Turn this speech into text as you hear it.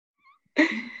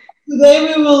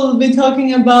Today we will be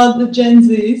talking about the Gen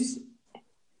Zs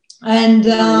and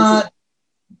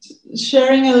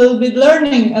sharing a little bit,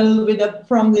 learning a little bit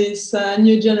from this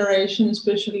new generation,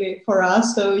 especially for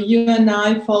us. So you and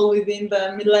I fall within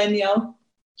the millennial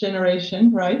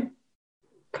generation, right?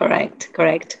 Correct.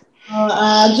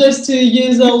 Just to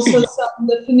use also some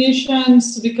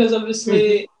definitions, because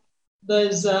obviously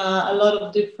there's a lot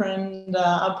of different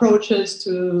approaches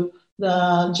to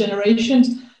the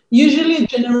generations. Usually a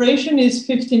generation is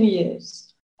 15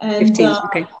 years. And 15,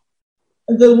 okay.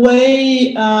 The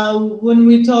way when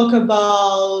we talk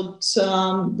about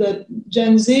the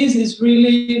Gen Zs is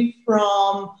really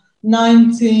from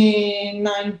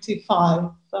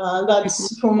 1995.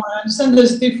 That's from what I understand.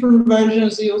 There's different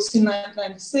versions. You'll see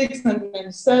 1996,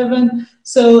 1997.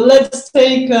 So let's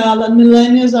take that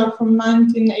millennials are from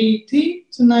 1980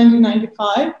 to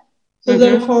 1995. So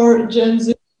therefore, Gen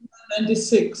Z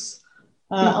 96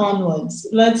 onwards.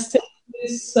 Let's take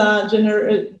this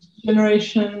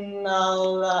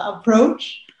generational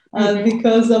approach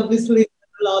because obviously a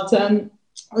lot. And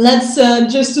let's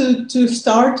just to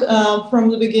start from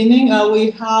the beginning.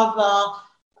 We have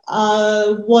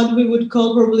what we would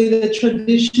call probably the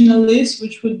traditionalists,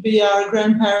 which would be our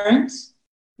grandparents.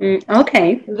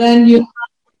 Okay. Then you have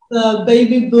the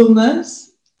baby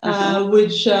boomers,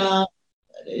 which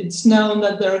it's known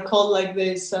that they're called like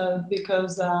this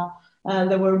because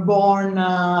they were born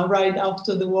right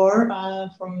after the war,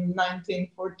 from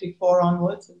 1944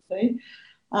 onwards, let's say.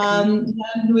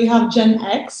 Then we have Gen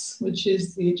X, which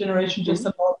is the generation just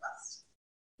above us.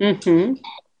 And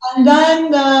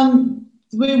then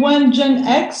we went Gen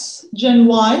X, Gen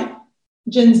Y,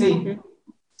 Gen Z.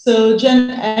 So Gen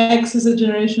X is a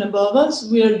generation above us.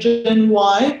 We are Gen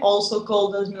Y, also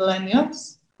called as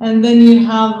millennials. And then you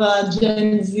have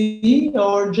Gen Z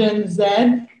or Gen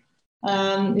Z,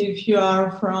 if you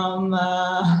are from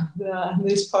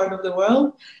this part of the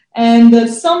world. And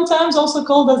sometimes also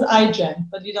called as iGen,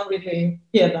 but you don't really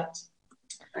hear that.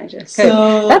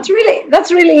 So that's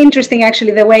really interesting,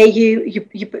 actually, the way you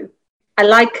I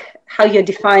like how you're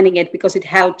defining it, because it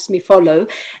helps me follow.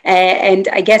 And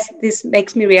I guess this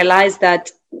makes me realize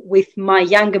that with my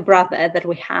younger brother, that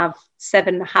we have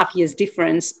 7.5 years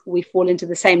difference, we fall into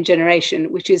the same generation,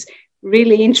 which is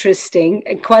really interesting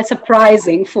and quite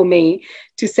surprising for me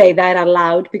to say that out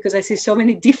loud, because I see so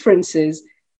many differences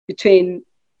between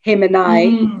him and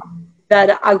I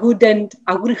that I wouldn't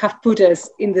have put us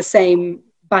in the same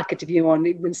bucket, if you want,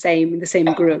 in the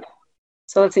same group.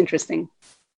 So that's interesting.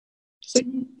 So,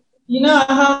 you know,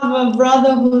 I have a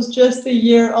brother who's just a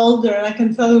year older, and I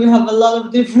can tell we have a lot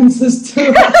of differences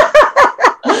too.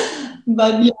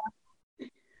 But yeah.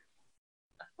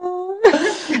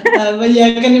 But yeah,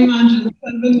 I can imagine.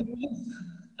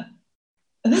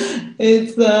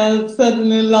 It's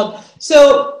certainly a lot.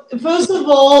 So first of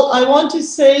all, I want to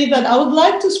say that I would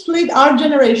like to split our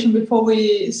generation before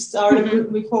we start,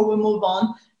 before we move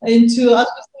on, into, as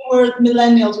we say, we're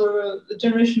millennials, we're a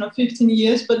generation of 15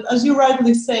 years. But as you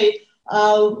rightly say,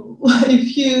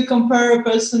 if you compare a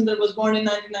person that was born in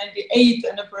 1998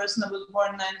 and a person that was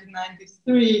born in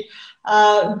 1993,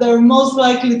 they're most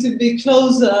likely to be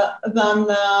closer than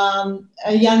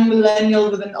a young millennial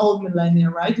with an old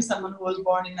millennial, right? Someone who was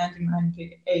born in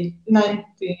 1980.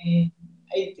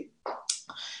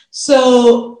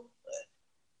 So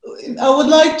I would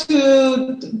like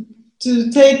to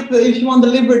take if you want the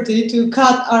liberty to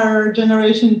cut our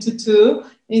generation to two,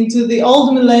 into the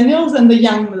old millennials and the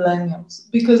young millennials,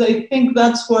 because I think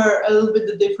that's where a little bit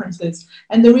the difference is.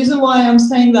 And the reason why I'm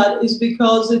saying that is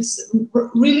because it's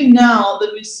really now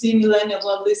that we see millennials,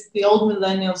 or at least the old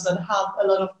millennials, that have a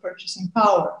lot of purchasing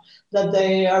power, that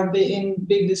they are in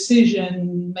big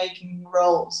decision-making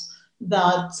roles,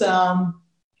 that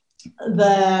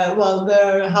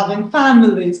they're having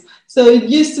families. So it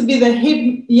used to be the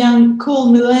hip, young, cool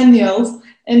millennials,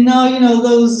 and now, you know,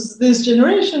 this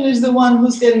generation is the one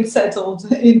who's getting settled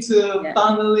into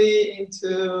family,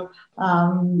 into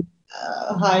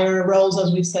higher roles,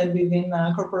 as we said, within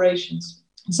corporations.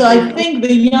 So I think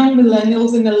the young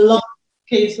millennials, in a lot of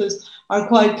cases, are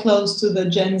quite close to the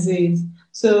Gen Zs.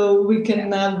 So we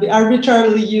can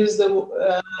arbitrarily use the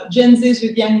Gen Zs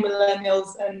with young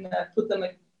millennials and put them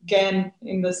again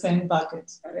in the same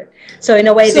bucket. So in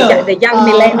a way, the young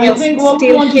millennials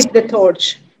still keep the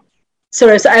torch.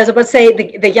 Sorry, so I was about to say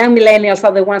the young millennials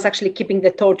are the ones actually keeping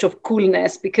the torch of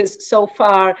coolness, because so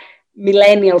far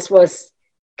millennials was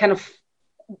kind of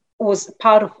was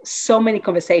part of so many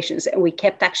conversations, and we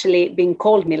kept actually being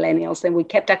called millennials, and we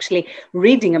kept actually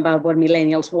reading about what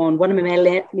millennials want, what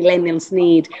millennials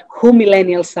need, who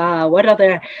millennials are, what are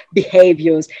their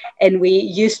behaviors. And we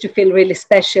used to feel really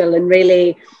special and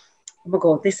really, oh my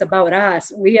God, this is about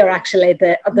us. We are actually at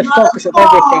the focus of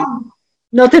everything.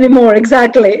 Not anymore,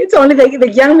 exactly. It's only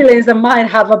the young millennials that might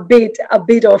have a bit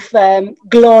of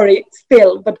glory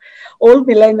still, but old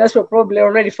millennials were probably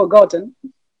already forgotten.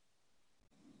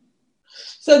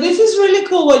 So this is really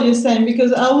cool what you're saying,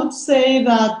 because I would say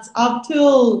that up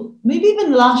till maybe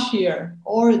even last year,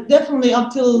 or definitely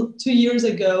up till 2 years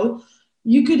ago,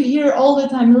 you could hear all the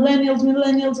time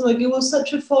millennials. Like it was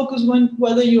such a focus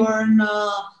whether you are in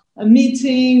a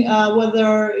meeting,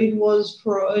 whether it was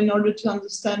in order to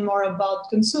understand more about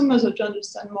consumers or to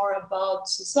understand more about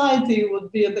society. It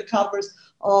would be at the covers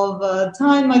of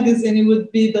Time magazine. It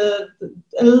would be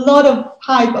a lot of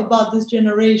hype about this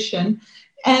generation.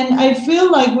 And I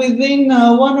feel like within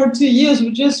 1 or 2 years, we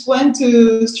just went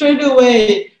to straight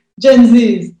away Gen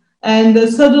Zs. And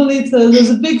suddenly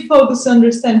there's a big focus to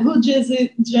understand who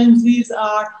Gen Zs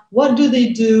are, what do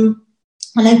they do.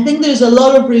 And I think there's a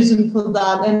lot of reason for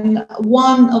that. And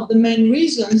one of the main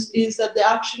reasons is that they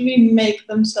actually make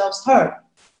themselves heard.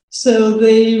 So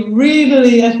they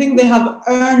really, I think they have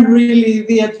earned really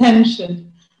the attention.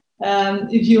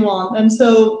 If you want. And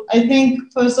so I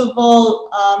think, first of all,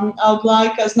 I would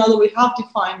like us, now that we have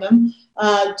defined them,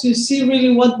 to see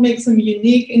really what makes them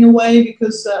unique in a way,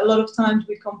 because a lot of times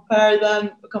we compare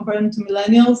them to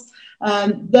millennials.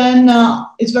 And then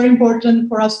it's very important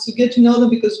for us to get to know them,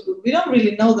 because we don't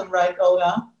really know them, right,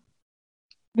 Olga?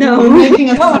 No, we're making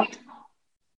a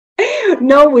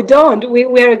No, we don't.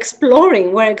 We're exploring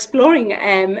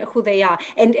who they are.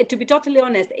 And to be totally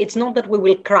honest, it's not that we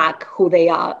will crack who they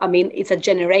are. I mean, it's a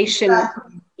generation.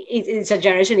 Exactly. It's a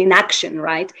generation in action,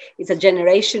 right? It's a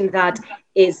generation that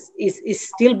is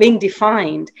still being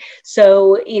defined.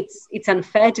 So it's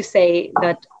unfair to say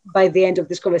that by the end of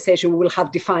this conversation we will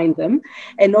have defined them.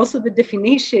 And also the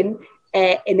definition.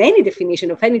 And any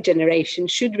definition of any generation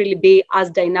should really be as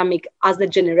dynamic as the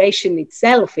generation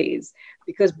itself is,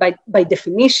 because by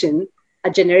definition, a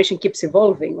generation keeps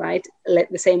evolving, right?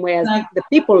 The same way as the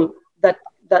people that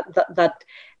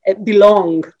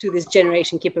belong to this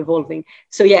generation keep evolving.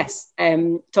 So yes,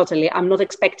 totally. I'm not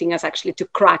expecting us actually to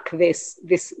crack this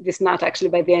nut actually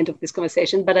by the end of this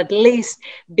conversation, but at least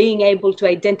being able to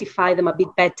identify them a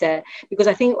bit better, because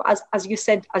I think as you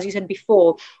said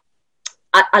before.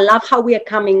 I love how we are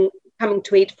coming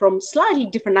to it from slightly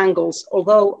different angles,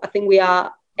 although I think we are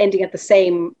ending at the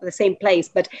same place.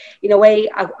 But in a way,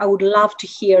 I would love to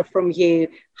hear from you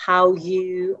how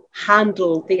you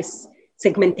handle this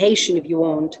segmentation, if you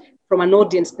want, from an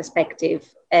audience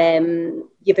perspective,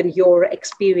 given your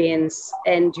experience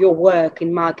and your work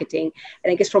in marketing.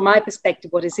 And I guess from my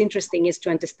perspective, what is interesting is to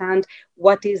understand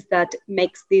what is that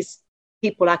makes these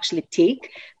people actually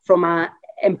tick from a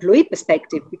employee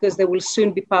perspective, because they will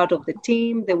soon be part of the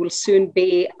team. They will soon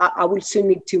be, I will soon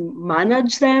need to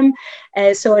manage them.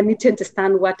 So I need to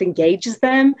understand what engages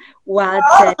them.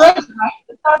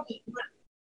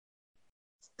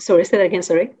 Sorry, say that again,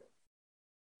 sorry.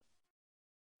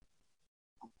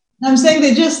 I'm saying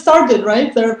they just started,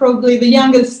 right? They're probably the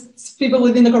youngest people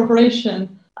within the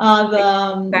corporation,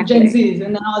 exactly. Gen Zs,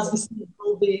 and now as we see, it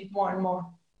will be more and more.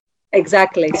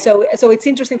 Exactly. So it's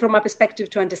interesting from my perspective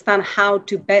to understand how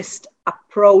to best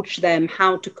approach them,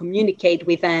 how to communicate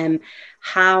with them,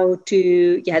 how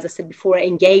to, as I said before,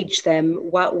 engage them,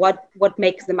 what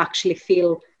makes them actually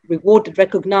feel rewarded,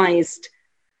 recognized,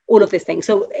 all of these things.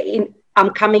 So I'm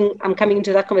coming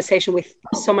into that conversation with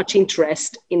so much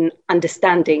interest in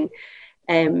understanding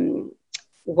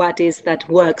what is that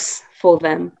works for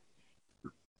them.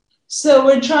 So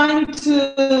we're trying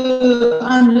to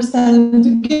understand,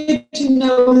 to get to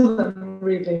know them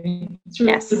really through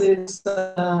this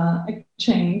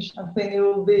exchange. I think it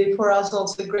will be for us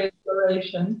also a great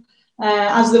exploration,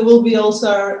 as there will be also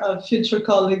our future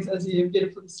colleagues, as you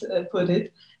beautifully put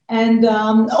it. And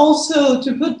also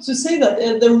to say that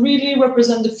they really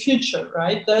represent the future,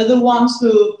 right? They're the ones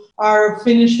who are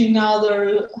finishing now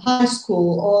their high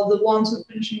school, or the ones who are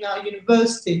finishing now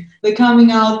university. They're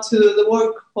coming out to the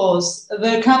workforce.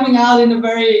 They're coming out in a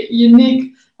very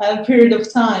unique period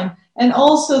of time. And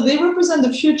also they represent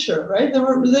the future, right? They're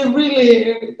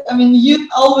really, I mean, youth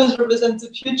always represents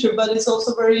the future, but it's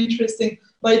also very interesting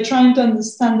by trying to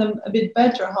understand them a bit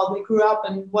better, how they grew up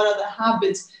and what are the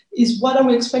habits, is what are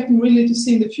we expecting really to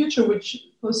see in the future, which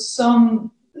for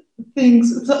some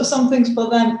things for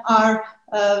them are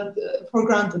for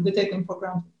granted, they take them for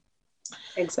granted.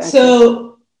 Exactly.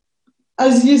 So,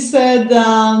 as you said,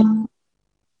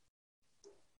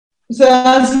 So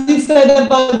as you said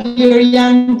about your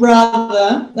young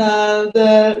brother,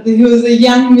 he was a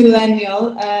young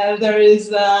millennial.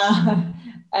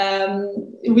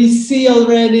 We see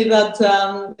already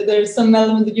that there's some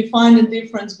element that you find a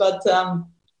difference, but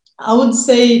I would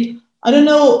say, I don't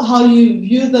know how you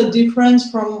view the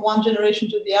difference from one generation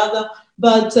to the other,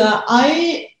 but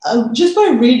I just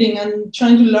by reading and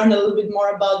trying to learn a little bit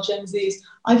more about Gen Zs,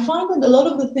 I find that a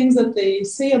lot of the things that they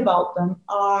say about them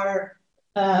are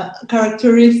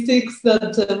characteristics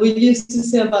that we used to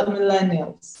say about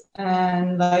millennials.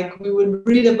 And like we would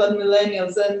read about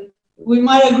millennials and we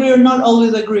might agree or not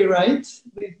always agree, right?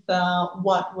 With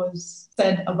what was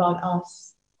said about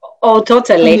us. Oh,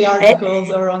 totally. On the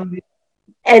articles or on the...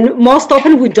 And most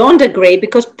often we don't agree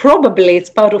because probably it's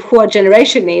part of who our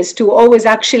generation is to always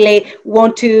actually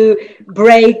want to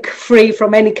break free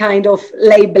from any kind of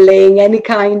labeling, any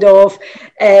kind of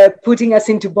putting us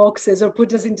into boxes or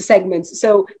put us into segments.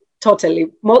 So totally,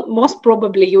 most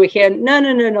probably you will hear,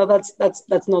 no,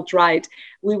 that's not right.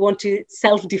 We want to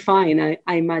self-define,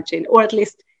 I imagine, or at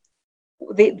least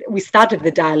we started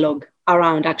the dialogue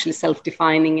around actually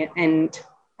self-defining and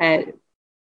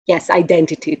yes,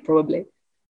 identity probably.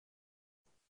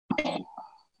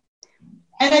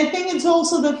 And I think it's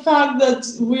also the fact that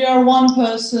we are one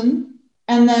person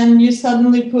and then you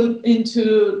suddenly put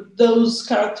into those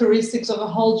characteristics of a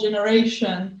whole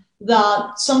generation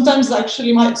that sometimes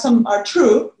actually some are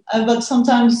true, but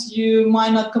sometimes you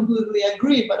might not completely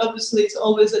agree, but obviously it's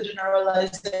always a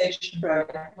generalization,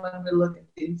 right, when we look at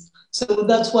these. So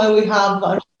that's why we have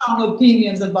our strong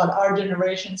opinions about our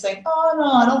generation saying, oh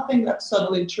no, I don't think that's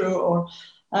totally true, or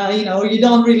you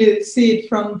don't really see it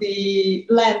from the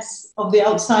lens of the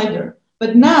outsider.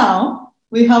 But now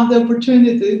we have the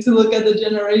opportunity to look at the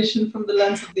generation from the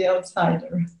lens of the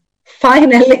outsider.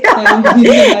 Finally, and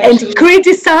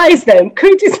criticize them,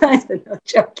 not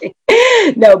joking.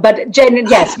 No, but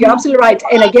yes, you're absolutely right.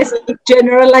 And I guess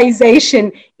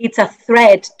generalization, it's a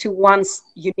threat to one's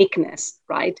uniqueness,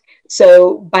 right?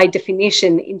 So by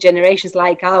definition, in generations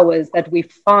like ours, that we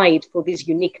fight for this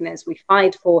uniqueness, we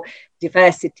fight for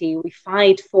diversity, we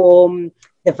fight for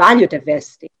the value of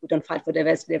diversity. We don't fight for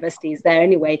diversity, diversity is there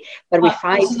anyway, but we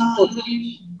fight for...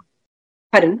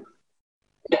 Pardon?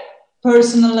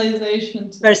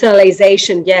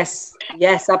 Personalization, yes,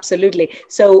 absolutely.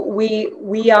 So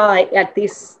we are at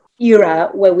this era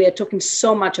where we are talking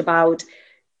so much about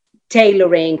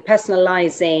tailoring,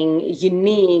 personalizing,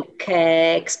 unique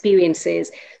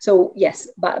experiences. So yes,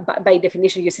 by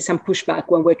definition, you see some pushback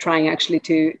when we're trying actually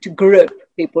to group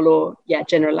people or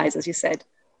generalize, as you said.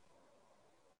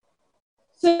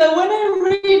 So when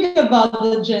I read about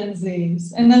the Gen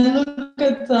Zs and I look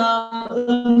at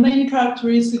the main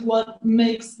characteristic, what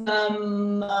makes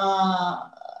them,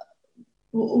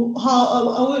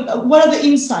 what are the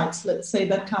insights, let's say,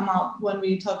 that come out when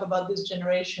we talk about this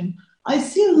generation, I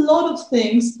see a lot of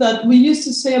things that we used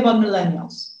to say about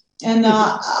millennials. And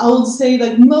I would say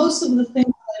that most of the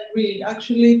things I read,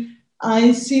 actually,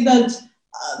 I see that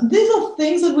these are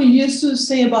things that we used to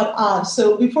say about us.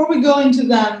 So before we go into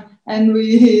them, and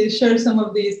we share some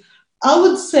of these, I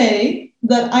would say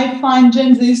that I find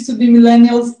Gen Zs to be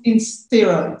millennials in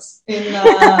steroids,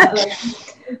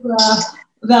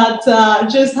 that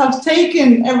just have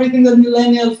taken everything that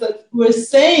millennials that were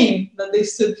saying that they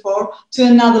stood for to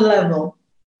another level.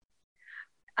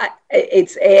 I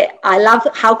love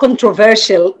how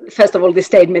controversial, first of all, this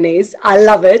statement is. I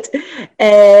love it,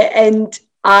 and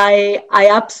I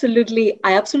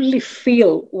absolutely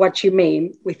feel what you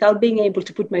mean without being able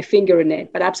to put my finger in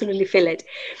it, but absolutely feel it.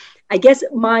 I guess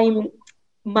my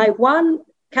one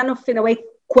kind of, in a way,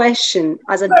 question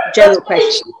as a general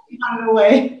question. By the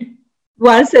way.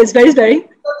 Well, so it's very, very...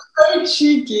 That's very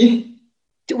cheeky.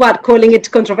 What, calling it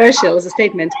controversial as a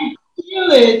statement?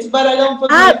 Feel it, but I don't put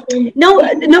my finger.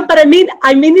 No, but I mean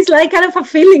it's like kind of a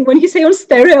feeling when you say on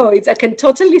steroids. I can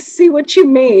totally see what you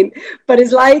mean, but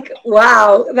it's like,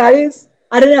 wow, that is,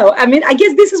 I don't know. I mean, I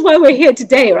guess this is why we're here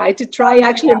today, right? To try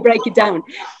actually and break it down.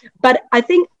 But I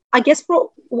guess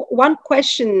for one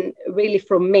question really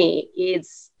from me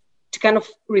is to kind of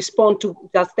respond to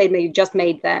that statement you just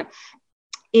made there,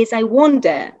 is I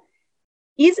wonder,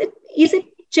 is it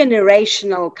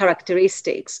generational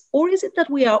characteristics, or is it that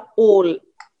we are all,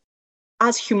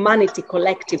 as humanity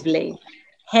collectively,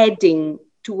 heading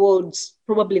towards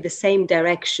probably the same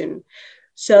direction?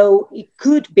 So it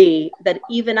could be that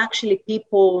even actually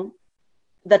people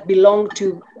that belong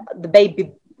to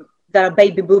that are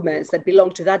baby boomers, that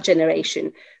belong to that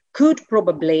generation, could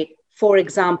probably, for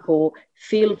example,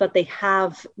 feel that they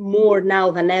have more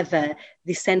now than ever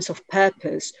the sense of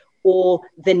purpose or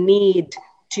the need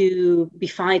to be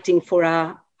fighting for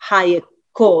a higher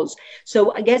cause.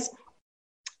 So I guess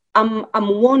I'm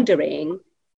wondering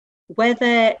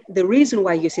whether the reason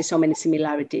why you see so many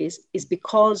similarities is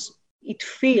because it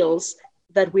feels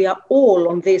that we are all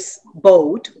on this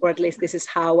boat, or at least this is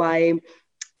how I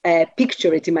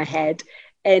picture it in my head,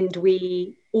 and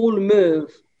we all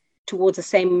move towards the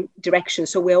same direction.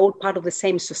 So we're all part of the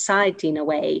same society in a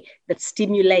way that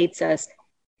stimulates us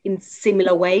in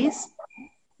similar ways.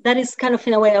 That is kind of,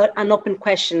 in a way, an open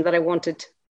question that I wanted,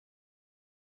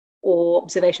 or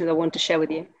observation that I want to share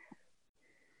with you.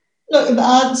 Look,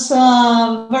 that's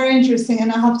very interesting.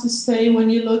 And I have to say, when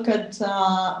you look at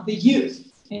the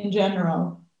youth in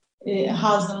general, it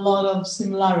has a lot of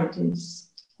similarities.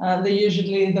 They're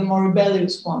usually the more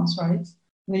rebellious ones, right?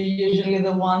 They're usually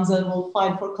the ones that will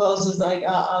fight for causes like,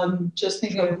 I'm just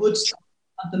thinking of Woodstock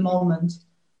at the moment,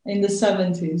 in the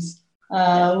 70s.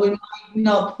 We might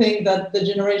not think that the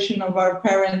generation of our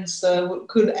parents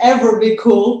could ever be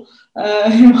cool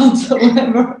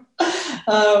whatsoever.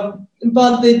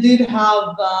 But they did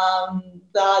have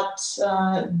that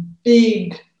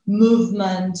big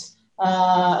movement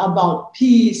about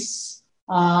peace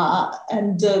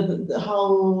and how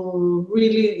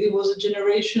really it was a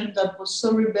generation that was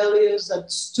so rebellious,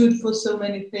 that stood for so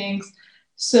many things.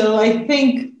 So I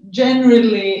think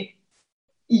generally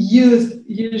youth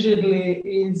usually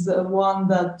is one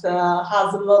that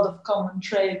has a lot of common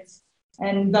traits.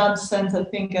 And in that sense, I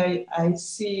think I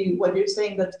see what you're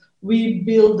saying, that we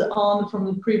build on from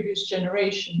the previous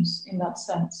generations in that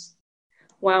sense.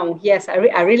 Wow, yes,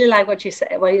 I really like what you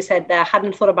said. I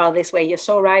hadn't thought about it this way. You're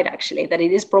so right, actually, that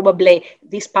it is probably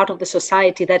this part of the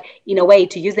society that, in a way,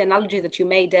 to use the analogy that you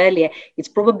made earlier, it's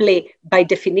probably by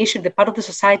definition the part of the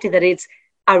society that it's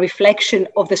a reflection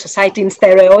of the society in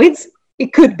steroids.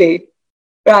 It could be,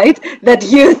 right? That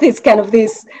youth is kind of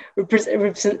this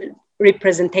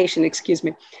representation, excuse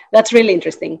me. That's really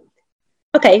interesting.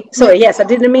 Okay, sorry, yes, I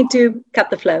didn't mean to cut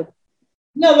the flow.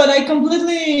 No, but I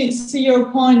completely see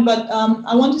your point, but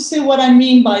I want to say what I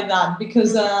mean by that,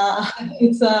 because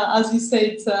it's, as you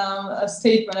say, it's a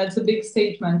statement, it's a big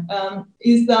statement,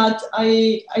 is that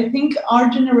I think our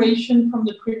generation from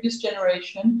the previous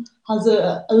generation has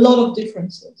a lot of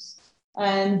differences.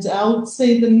 And I would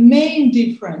say the main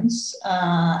difference,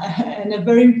 and a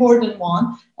very important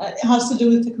one, has to do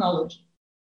with technology.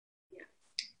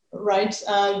 Right?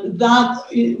 That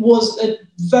was a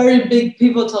very big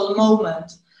pivotal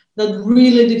moment that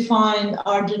really defined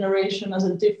our generation as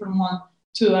a different one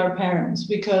to our parents.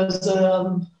 Because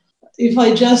if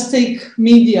I just take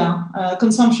media,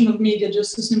 consumption of media,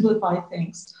 just to simplify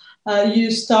things,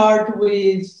 you start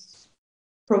with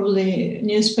probably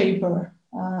newspaper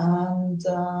and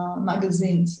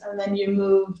magazines, and then you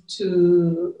move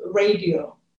to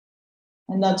radio.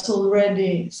 And that's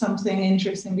already something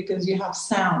interesting because you have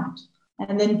sound.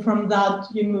 And then from that,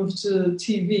 you move to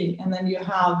TV, and then you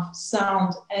have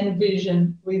sound and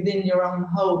vision within your own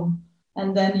home.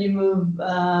 And then you move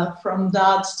from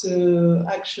that to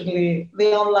actually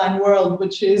the online world,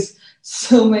 which is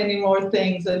so many more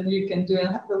things that you can do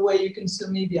and the way you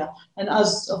consume media. And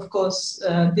as, of course,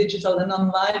 digital and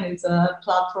online is a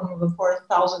platform of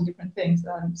 4,000 different things.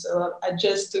 And so I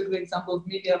just took the example of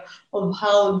media, of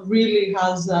how it really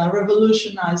has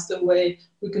revolutionized the way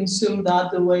we consume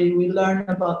that, the way we learn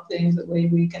about things, the way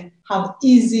we can have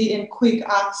easy and quick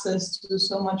access to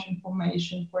so much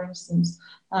information, for instance,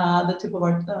 the tip of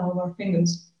our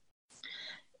fingers.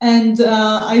 And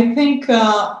I think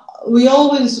we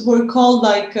always were called,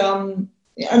 like,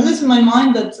 at least in my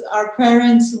mind, that our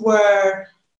parents were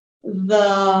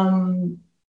the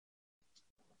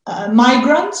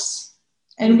migrants,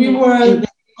 and we were the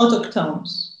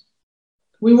autochtones.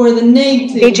 We were the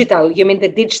native. Digital, you mean the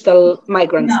digital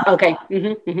migrants? Yeah. Okay.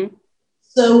 Mm-hmm, mm-hmm.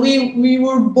 So we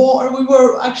were born, we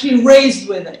were actually raised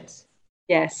with it.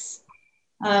 Yes.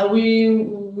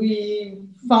 We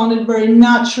found it very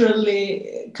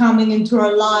naturally coming into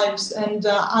our lives, and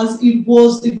as it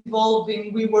was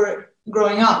evolving, we were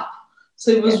growing up.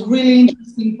 So it was really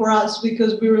interesting for us,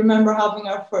 because we remember having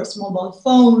our first mobile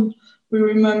phone. We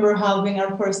remember having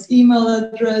our first email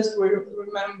address. We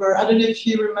remember, I don't know if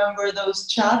you remember those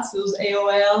chats, those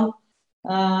AOL.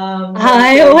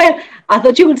 AOL. I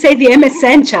thought you would say the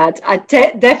MSN chat. I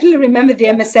definitely remember the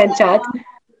MSN chat.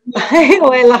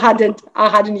 AOL I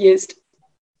hadn't used.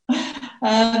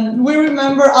 And we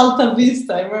remember Alta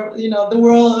Vista, you know, the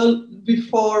world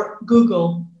before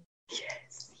Google.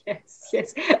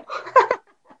 Yes.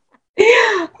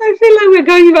 I feel like we're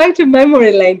going back to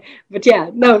memory lane, but yeah,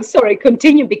 no, sorry,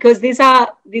 continue, because these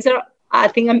are I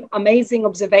think amazing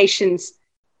observations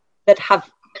that have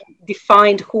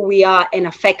defined who we are and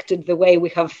affected the way we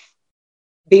have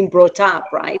being brought up,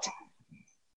 right?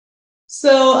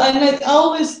 So, and I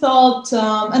always thought,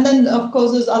 and then of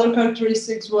course there's other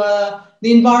characteristics where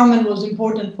the environment was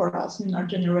important for us in our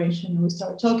generation. We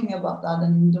started talking about that,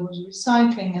 and there was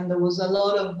recycling, and there was a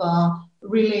lot of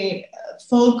really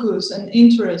focus and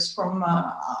interest from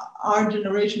our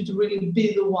generation to really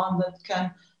be the one that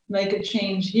can make a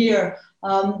change here.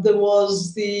 There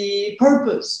was the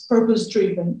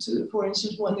purpose-driven, for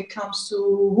instance, when it comes to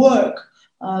work.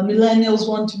 Millennials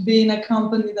want to be in a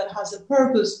company that has a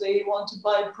purpose. They want to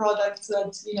buy products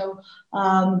that, you know,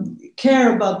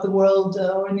 care about the world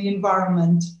or the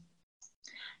environment.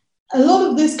 A lot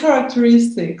of these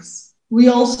characteristics we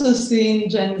also see in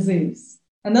Gen Zs.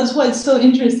 And that's why it's so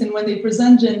interesting when they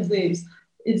present Gen Zs.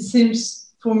 It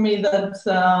seems for me that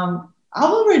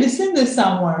I've already seen this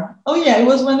somewhere. Oh yeah, it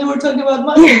was when they were talking about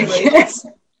my generation. Yes.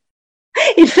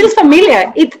 It feels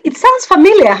familiar. It sounds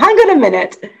familiar. Hang on a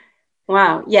minute.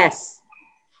 Wow, yes.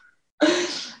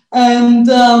 And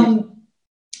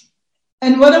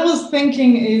what I was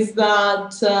thinking is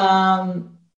that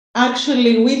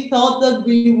actually we thought that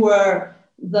we were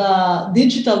the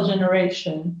digital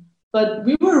generation, but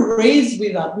we were raised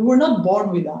with that. We were not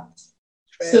born with that.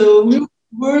 True. So we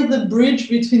were the bridge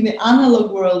between the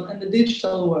analog world and the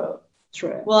digital world.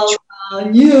 True. Well,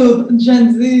 you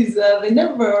Gen Zs, they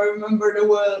never remember the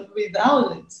world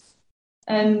without it.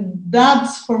 And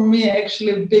that's, for me, actually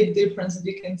a big difference that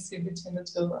you can see between the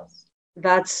two of us.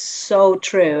 That's so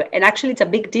true. And actually, it's a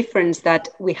big difference that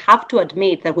we have to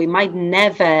admit that we might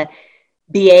never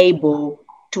be able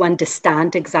to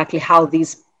understand exactly how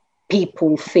these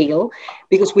people feel,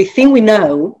 because we think we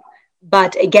know.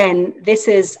 But again, this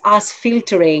is us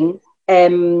filtering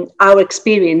our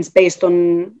experience based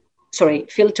on,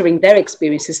 filtering their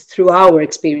experiences through our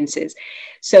experiences.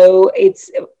 So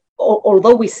it's,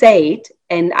 although we say it,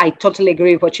 and I totally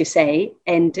agree with what you say,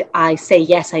 and I say,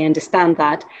 yes, I understand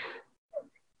that,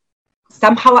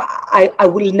 somehow I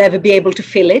will never be able to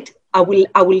feel it. I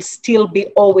will still be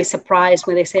always surprised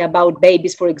when they say about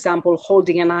babies, for example,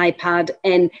 holding an iPad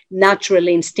and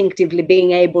naturally, instinctively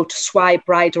being able to swipe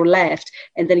right or left,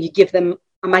 and then you give them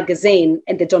a magazine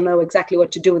and they don't know exactly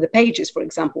what to do with the pages, for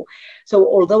example. So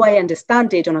although I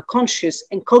understand it on a conscious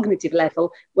and cognitive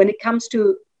level, when it comes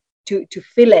to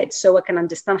feel it, so I can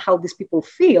understand how these people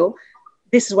feel,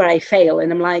 this is where I fail.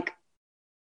 And I'm like,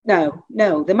 no,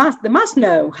 they must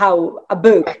know how a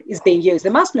book is being used. They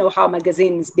must know how a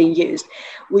magazine is being used,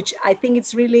 which I think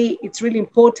it's really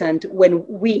important when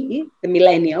we, the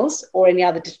millennials or any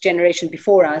other generation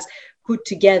before us, put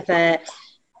together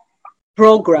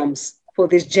programs for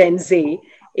this Gen Z,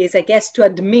 is, I guess, to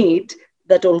admit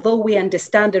that although we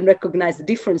understand and recognize the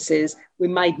differences, we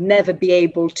might never be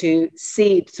able to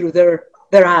see it through their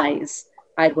eyes.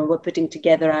 Right? When we're putting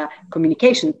together a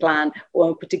communication plan,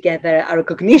 or put together a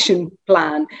recognition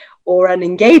plan or an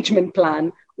engagement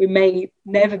plan, we may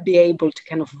never be able to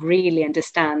kind of really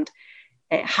understand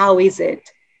how is it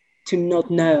to not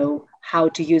know how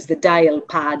to use the dial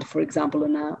pad, for example,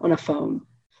 on a phone.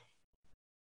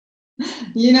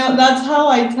 You know, that's how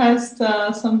I test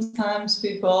sometimes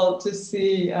people to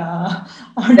see our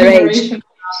generation.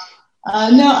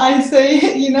 No, I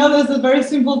say, you know, there's a very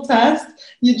simple test.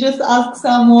 You just ask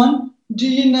someone, do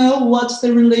you know what's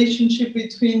the relationship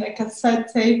between a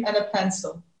cassette tape and a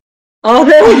pencil? Oh,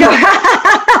 there we go.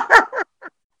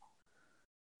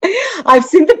 I've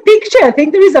seen the picture. I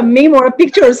think there is a meme or a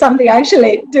picture or something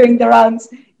actually doing the rounds.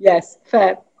 Yes,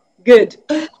 fair. Good.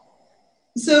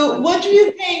 So what do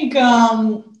you think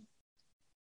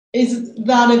is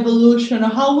that evolution?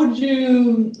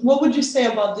 What would you say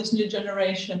about this new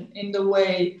generation in the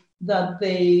way that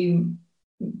they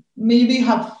maybe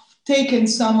have taken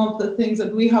some of the things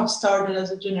that we have started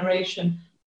as a generation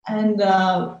and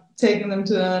taken them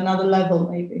to another level,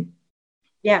 maybe?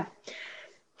 Yeah.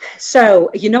 So,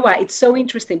 you know what, it's so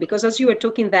interesting because as you were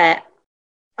talking there,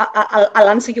 I'll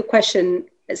answer your question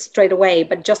straight away,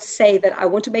 but just say that I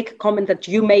want to make a comment that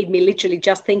you made me literally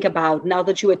just think about now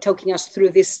that you were talking us through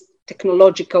this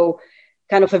technological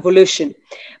kind of evolution.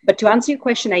 But to answer your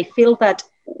question, I feel that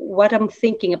what I'm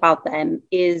thinking about them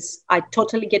is, I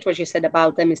totally get what you said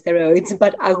about them as steroids,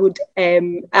 but I would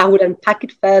unpack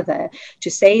it further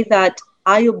to say that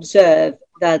I observe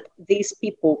that these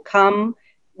people come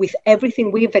with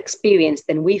everything we've experienced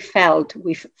and we felt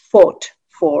we've fought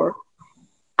for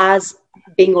as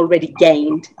being already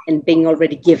gained and being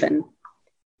already given.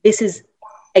 This is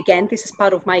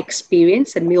part of my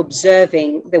experience and me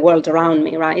observing the world around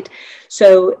me, right?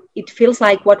 So it feels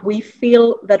like what we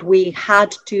feel that we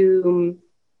had to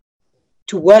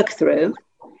work through,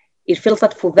 it feels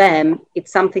that for them,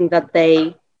 it's something that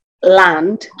they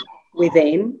land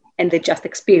within and they just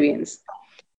experience.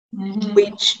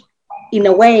 Which, in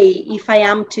a way, if I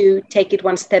am to take it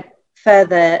one step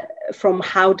further from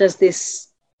how does this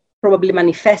probably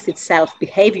manifest itself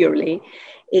behaviorally,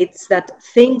 it's that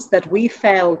things that we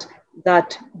felt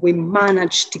that we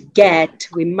managed to get,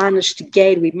 we managed to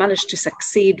gain, we managed to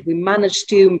succeed, we managed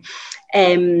to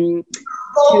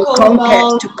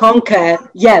conquer,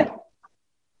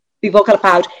 be vocal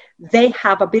about, they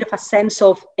have a bit of a sense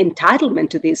of entitlement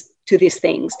to these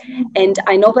things. And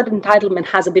I know that entitlement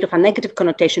has a bit of a negative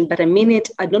connotation, but I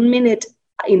don't mean it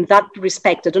in that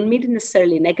respect. I don't mean it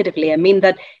necessarily negatively. I mean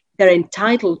that they're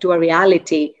entitled to a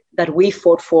reality that we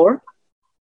fought for.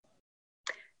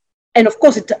 And of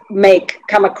course, it may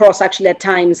come across actually at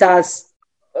times as,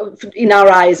 in our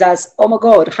eyes, as, oh my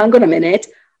God, hang on a minute.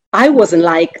 I wasn't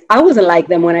like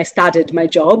them when I started my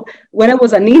job. When I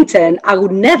was an intern, I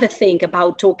would never think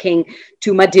about talking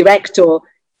to my director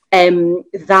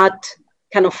that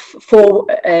kind of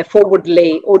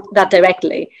forwardly or that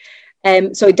directly.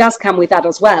 So it does come with that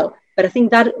as well. But I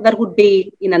think that would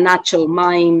be, in a nutshell,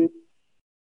 my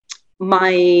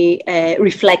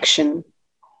reflection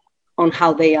on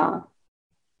how they are.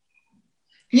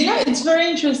 You know, it's very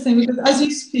interesting because as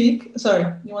you speak, sorry,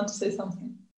 you want to say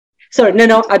something? Sorry,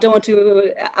 no, I don't want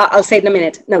to. I'll say it in a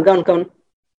minute. No, go on.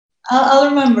 I'll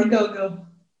remember. Go.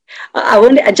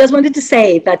 I just wanted to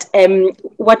say that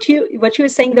what you were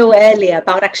saying though earlier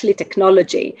about actually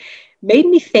technology made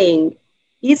me think.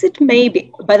 Is it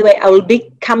maybe? By the way, I will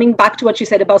be coming back to what you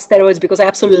said about steroids because I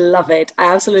absolutely love it.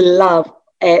 I absolutely love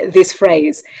this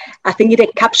phrase. I think it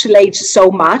encapsulates so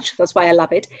much. That's why I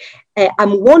love it.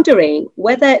 I'm wondering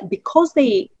whether because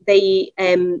they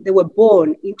were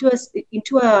born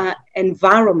into an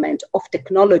environment of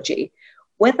technology,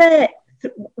 what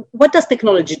does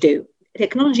technology do?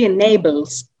 Technology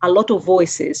enables a lot of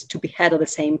voices to be heard at the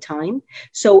same time.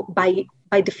 So by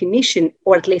definition,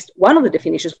 or at least one of the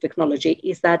definitions of technology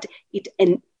is that it's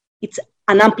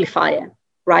an amplifier,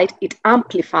 right? It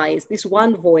amplifies this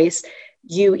one voice.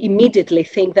 You immediately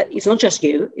think that it's not just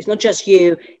you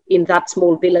in that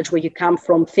small village where you come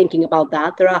from thinking about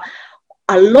that. There are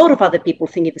a lot of other people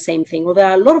thinking the same thing, or there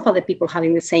are a lot of other people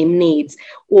having the same needs,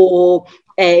 or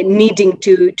needing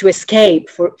to escape,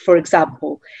 for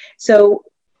example. So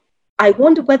I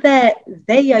wonder whether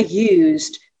they are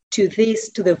used to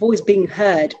the voice being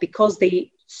heard because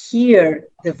they hear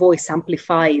the voice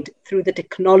amplified through the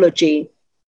technology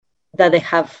that they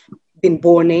have been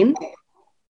born in.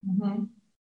 Mm-hmm.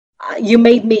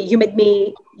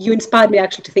 You inspired me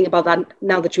actually to think about that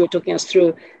now that you were talking us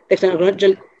through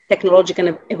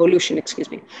technological evolution, excuse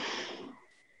me.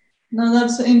 No,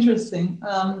 that's interesting.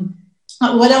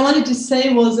 What I wanted to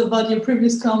say was about your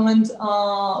previous comment,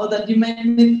 or that you made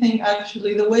me think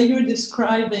actually, the way you're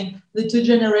describing the two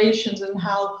generations and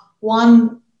how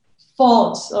one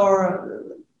fought,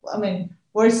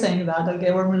 we're saying that,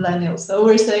 okay, we're millennials, so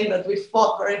we're saying that we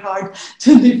fought very hard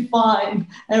to define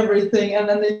everything, and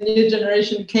then the new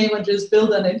generation came and just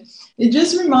built on it. It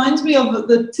just reminds me of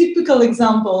the typical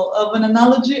example of an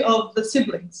analogy of the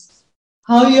siblings.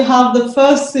 How you have the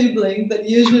first sibling that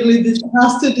usually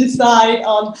has to decide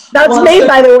on... That's me,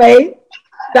 by the way.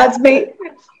 That's me.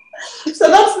 So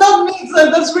that's not me.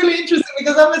 So that's really interesting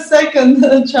because I'm a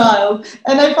second child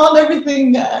and I found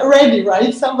everything ready,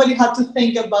 right? Somebody had to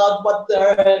think about what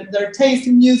their taste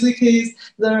in music is,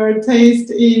 their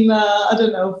taste in,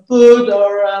 food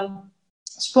or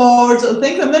sports or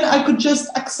things. And then I could just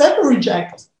accept or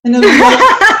reject. And I'll be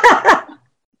like,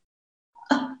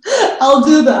 I'll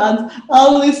do that.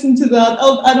 I'll listen to that.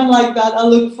 Oh, I don't like that. I'll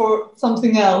look for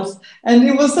something else. And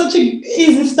it was such an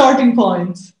easy starting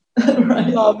point. Right.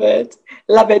 Love it.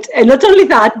 And not only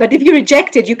that, but if you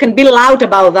reject it, you can be loud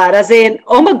about that, as in,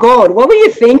 oh my God, what were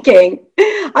you thinking?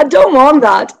 I don't want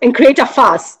that, and create a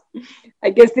fuss.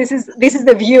 I guess this is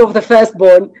the view of the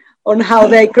firstborn on how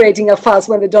they're creating a fuss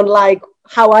when they don't like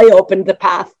how I opened the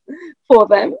path for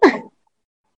them.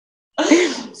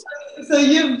 So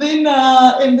you've been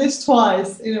in this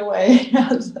twice, in a way,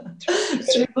 as a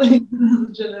sibling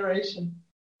generation.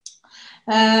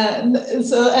 And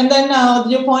then now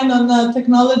your point on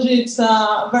technology, it's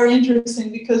very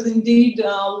interesting because indeed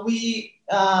we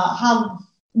have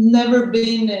never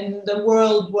been in the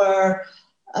world where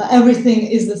everything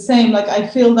is the same. Like I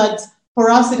feel that for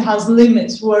us it has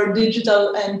limits where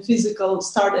digital and physical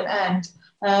start and end.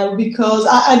 Because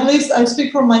at least I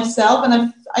speak for myself,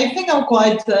 and I think I'm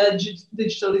quite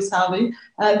digitally savvy.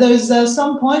 There's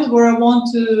some point where I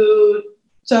want to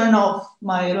turn off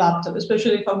my laptop,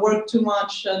 especially if I work too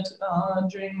much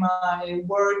during my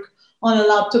work on a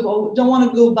laptop. I don't want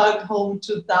to go back home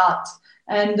to that.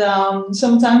 And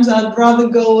sometimes I'd rather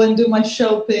go and do my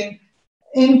shopping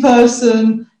in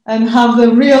person and have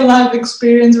the real life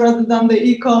experience rather than the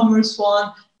e-commerce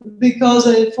one, because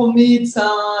for me it's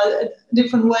a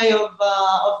different way of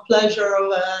pleasure,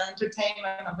 of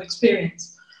entertainment, of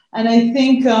experience. And I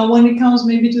think when it comes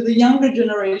maybe to the younger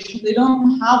generation, they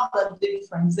don't have that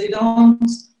difference.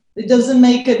 It doesn't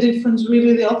make a difference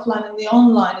really, the offline and the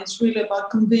online. It's really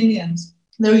about convenience.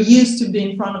 They're used to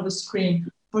being in front of a screen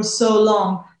for so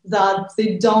long that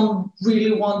they don't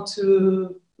really want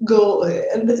to go.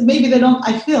 Maybe they don't,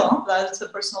 I feel that's a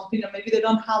personal opinion, maybe they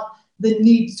don't have the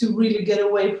need to really get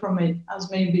away from it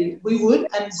as maybe we would,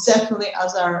 and definitely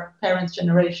as our parents'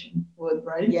 generation would,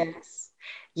 right?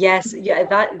 Yes, yeah,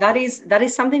 that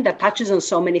is something that touches on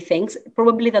so many things,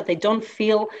 probably that they don't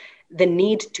feel the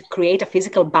need to create a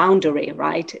physical boundary,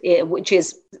 right? Which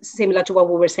is similar to what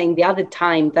we were saying the other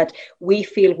time, that we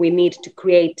feel we need to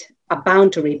create a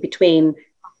boundary between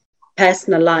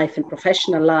personal life and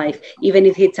professional life, even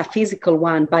if it's a physical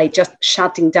one, by just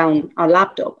shutting down our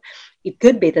laptop. It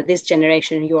could be that this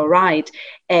generation, you're right,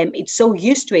 it's so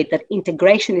used to it that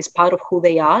integration is part of who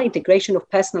they are. Integration of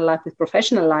personal life with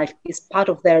professional life is part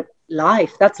of their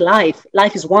life. That's life.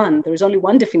 Life is one. There is only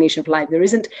one definition of life. There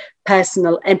isn't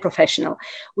personal and professional,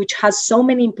 which has so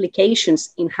many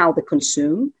implications in how they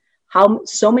consume,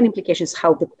 so many implications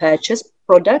how they purchase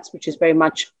products, which is very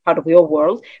much part of your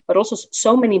world, but also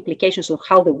so many implications on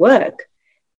how they work.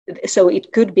 So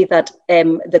it could be that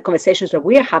the conversations that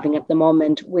we are having at the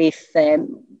moment with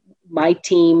my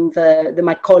team,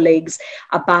 my colleagues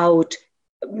about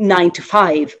 9 to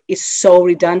 5 is so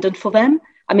redundant for them.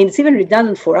 I mean, it's even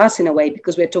redundant for us in a way,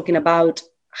 because we're talking about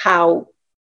how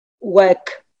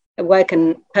work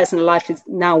and personal life is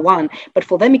now one. But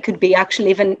for them, it could be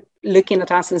actually even looking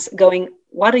at us and going,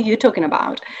 what are you talking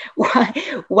about?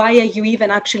 Why are you even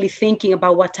actually thinking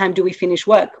about what time do we finish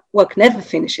work? Work never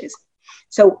finishes.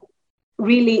 So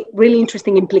really, really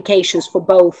interesting implications for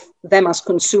both them as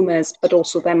consumers, but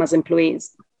also them as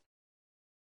employees.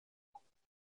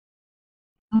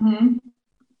 Mm-hmm.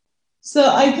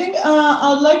 So I think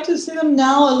I'd like to see them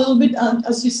now a little bit,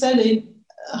 as you said,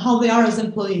 how they are as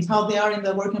employees, how they are in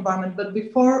the work environment. But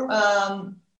before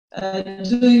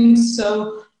doing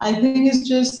so, I think it's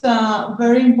just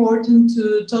very important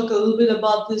to talk a little bit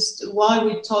about this, why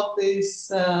we talk this,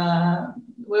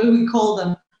 why we call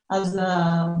them as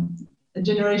a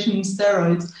generation in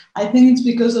steroids. I think it's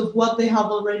because of what they have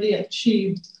already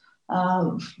achieved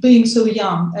being so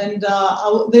young. And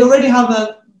they already have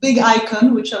a big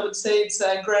icon, which I would say it's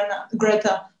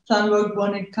Greta Thunberg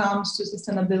when it comes to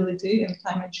sustainability and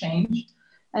climate change.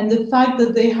 And the fact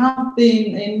that they have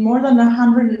been in more than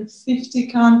 150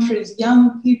 countries,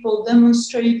 young people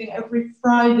demonstrating every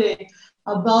Friday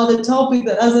about a topic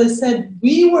that, as I said,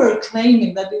 we were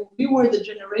claiming that we were the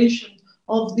generation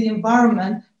of the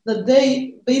environment, that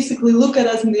they basically look at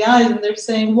us in the eyes and they're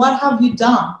saying, what have you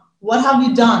done? What have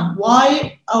you done?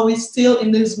 Why are we still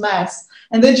in this mess?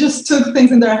 And they just took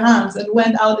things in their hands and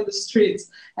went out in the streets.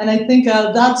 And I think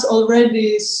that's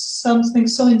already something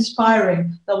so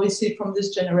inspiring that we see from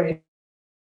this generation.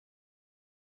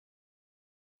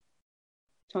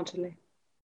 Totally.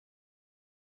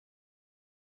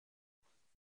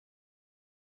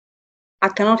 I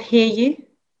cannot hear you.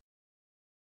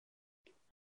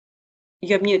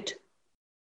 You're mute.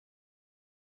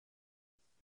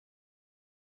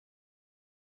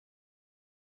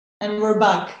 And we're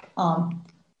back on.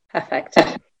 Perfect.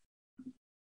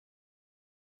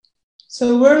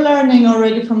 So we're learning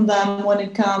already from them when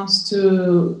it comes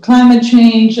to climate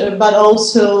change, but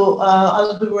also,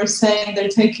 as we were saying, they're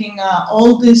taking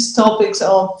all these topics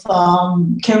of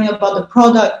caring about the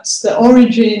products, the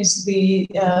origins, the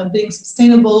being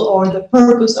sustainable, or the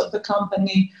purpose of the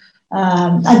company.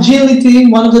 Agility,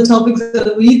 one of the topics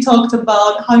that we talked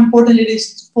about, how important it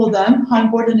is for them,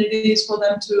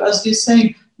 to, as you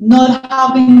say, not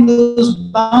having those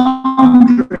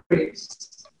boundaries.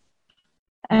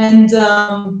 And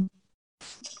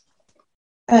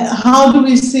how do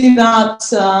we see that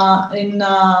in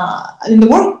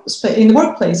the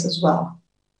workplace as well?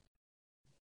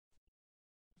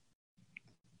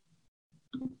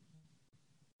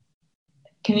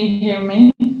 Can you hear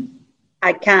me?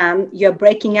 I can. You're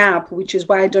breaking up, which is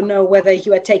why I don't know whether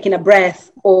you are taking a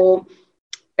breath or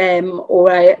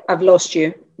I've lost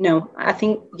you. No, I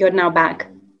think you're now back.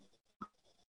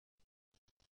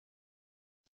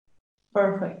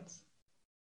 Perfect.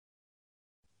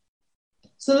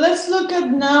 So let's look at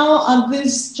now at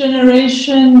this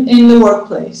generation in the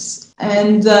workplace.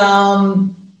 And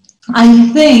I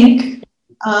think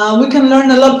we can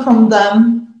learn a lot from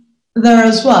them there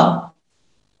as well.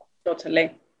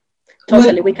 Totally.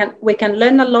 Totally. We can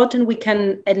learn a lot, and we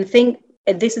can, and think,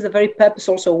 and this is the very purpose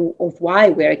also of why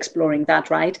we're exploring that,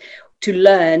 right? To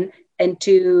learn and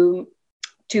to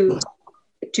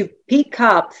pick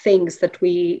up things that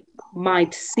we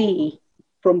might see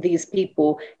from these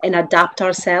people and adapt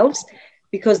ourselves,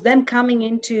 because them coming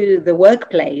into the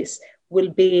workplace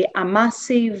will be a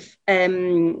massive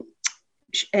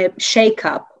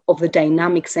shake-up of the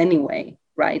dynamics anyway,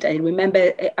 right? I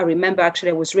remember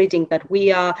actually I was reading that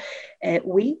I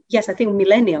think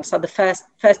millennials are the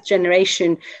first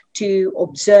generation to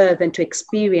observe and to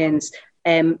experience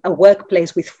a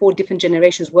workplace with 4 different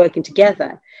generations working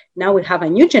together. Now we have a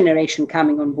new generation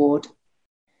coming on board.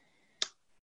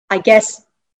 I guess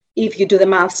if you do the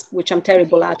maths, which I'm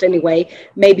terrible at anyway,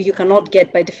 maybe you cannot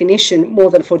get by definition more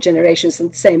than 4 generations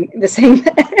at the same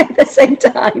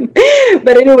time.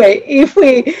 But anyway, if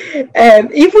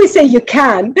we say you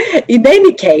can, in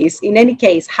any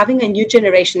case, having a new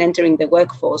generation entering the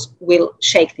workforce will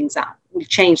shake things up, will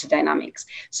change the dynamics.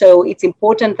 So it's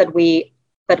important that we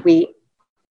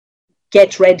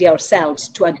get ready ourselves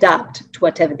to adapt to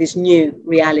whatever this new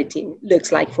reality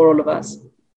looks like for all of us.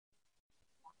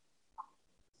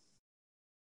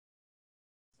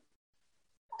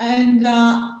 And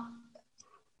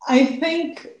I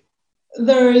think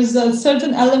there is a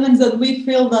certain elements that we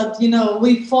feel that,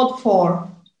 we fought for,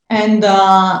 and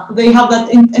they have that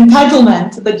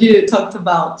entitlement that you talked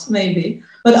about, maybe.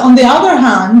 But on the other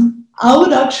hand, I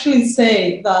would actually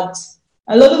say that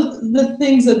a lot of the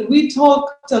things that we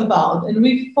talked about and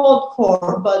we fought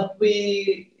for, but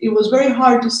it was very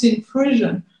hard to see in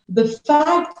fruition. The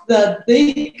fact that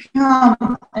they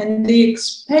come and they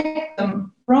expect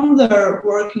them from their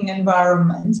working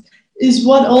environment is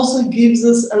what also gives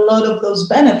us a lot of those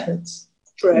benefits.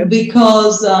 True.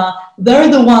 Because they're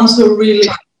the ones who are really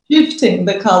shifting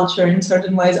the culture in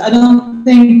certain ways. I don't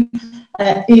think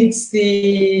it's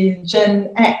the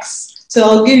Gen X. So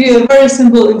I'll give you a very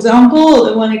simple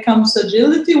example. When it comes to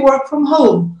agility, work from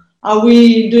home. Are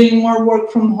we doing more work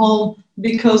from home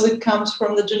because it comes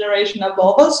from the generation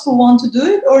above us who want to do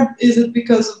it, or is it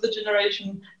because of the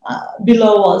generation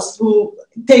below us who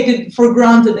take it for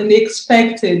granted and they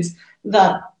expect it,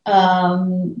 that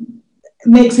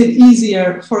makes it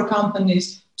easier for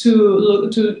companies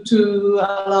to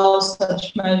allow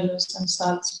such measures and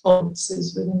such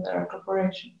policies within their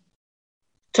corporation?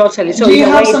 Totally. So do you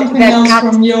have something else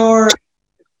from your...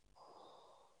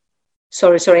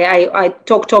 Sorry, I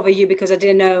talked over you because I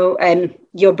didn't know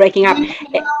you're breaking up. Do you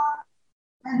have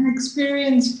an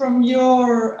experience from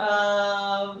your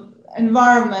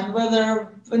environment,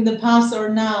 whether in the past or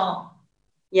now?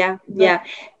 Yeah.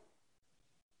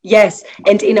 Yes,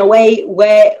 and in a way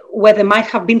where there might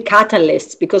have been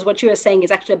catalysts, because what you are saying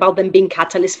is actually about them being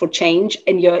catalysts for change,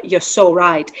 and you're so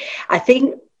right. I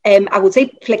think I would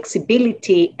say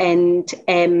flexibility and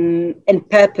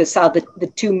purpose are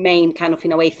the 2 main kind of,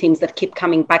 in a way, themes that keep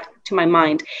coming back to my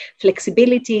mind.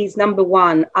 Flexibility is number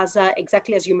one,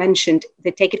 exactly as you mentioned,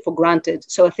 they take it for granted.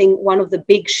 So I think one of the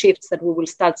big shifts that we will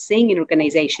start seeing in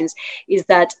organizations is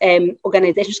that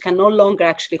organizations can no longer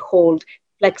actually hold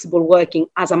flexible working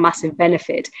as a massive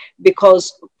benefit,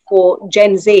 because for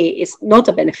Gen Z, it's not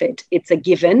a benefit, it's a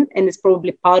given, and it's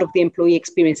probably part of the employee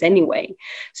experience anyway.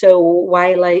 So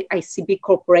while I see big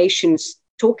corporations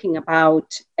talking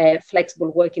about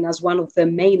flexible working as one of the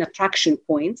main attraction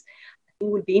points, I think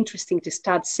it would be interesting to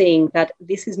start seeing that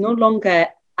this is no longer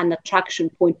an attraction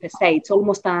point per se, it's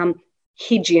almost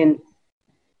hygiene,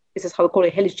 this is how we call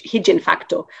it, hygiene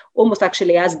factor, almost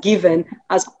actually as given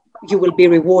as you will be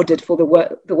rewarded for the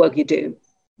work you do.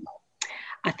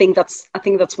 I think that's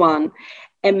one.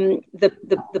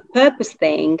 The purpose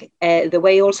thing, the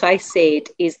way also I see it,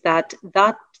 is that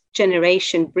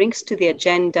generation brings to the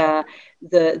agenda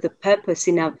the purpose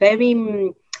in a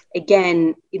very,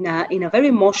 again, in a very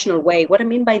emotional way. What I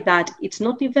mean by that, it's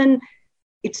not even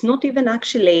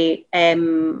actually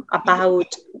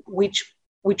about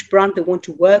which brand they want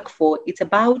to work for. It's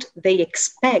about they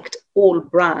expect all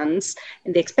brands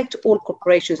and they expect all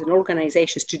corporations and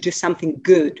organizations to do something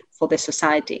good for the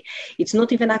society. It's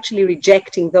not even actually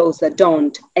rejecting those that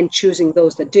don't and choosing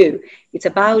those that do. It's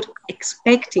about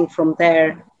expecting from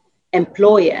their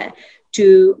employer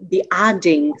to be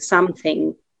adding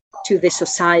something to the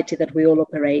society that we all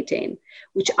operate in,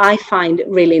 which I find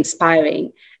really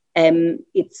inspiring.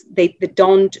 They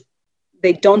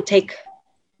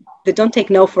don't take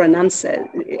no for an answer.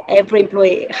 Every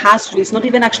employee has to. It's not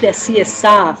even actually a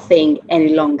CSR thing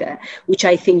any longer, which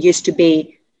I think used to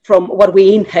be from what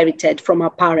we inherited from our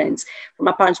parents. From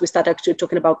our parents, we started actually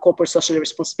talking about corporate social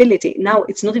responsibility. Now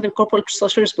it's not even corporate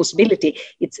social responsibility.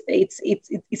 It's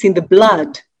in the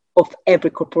blood of every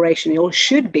corporation. It all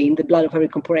should be in the blood of every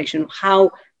corporation.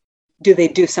 How do they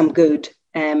do some good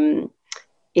in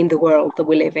the world that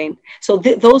we live in? So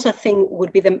those I think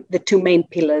would be the two main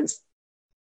pillars.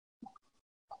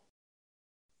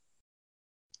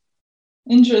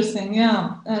 Interesting,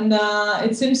 yeah. And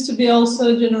it seems to be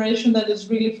also a generation that is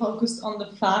really focused on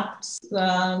the facts.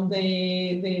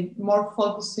 They more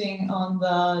focusing on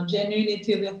the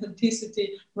genuinity, the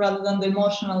authenticity, rather than the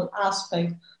emotional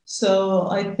aspect. So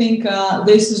I think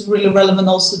this is really relevant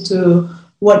also to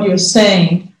what you're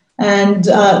saying. And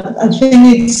I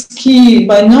think it's key,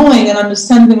 by knowing and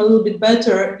understanding them a little bit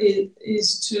better,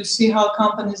 is to see how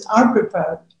companies are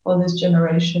prepared for this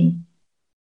generation.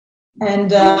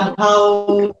 And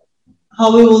how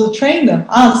we will train them,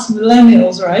 us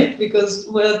millennials, right? Because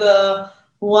we're the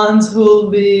ones who will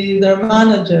be their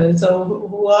managers, or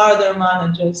who are their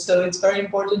managers. So it's very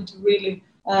important to really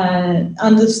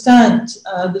understand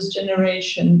this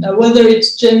generation, whether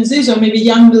it's Gen Zs or maybe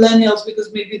young millennials,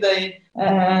 because maybe they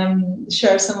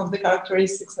share some of the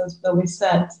characteristics that we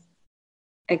said.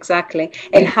 Exactly.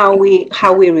 And how we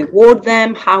reward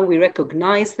them, how we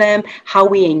recognize them, how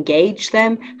we engage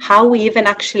them, how we even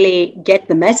actually get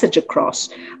the message across.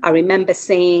 I remember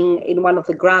saying in one of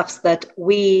the graphs that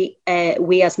we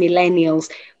as millennials,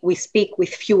 we speak with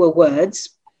fewer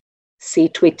words, see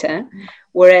Twitter,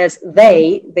 whereas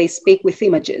they speak with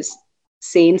images,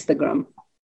 see Instagram.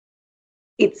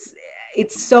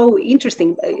 It's so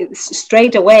interesting.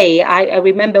 Straight away, I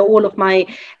remember all of my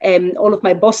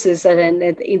bosses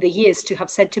in the years to have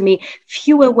said to me,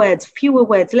 fewer words.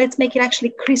 Let's make it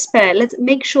actually crisper. Let's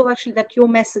make sure actually that your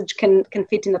message can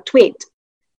fit in a tweet.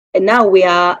 And now we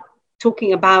are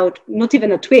talking about not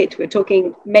even a tweet. We're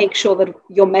talking make sure that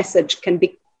your message can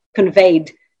be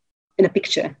conveyed in a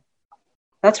picture.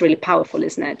 That's really powerful,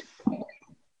 isn't it?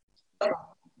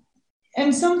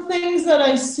 And some things that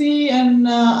I see and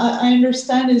I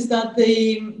understand is that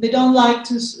they don't like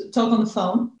to talk on the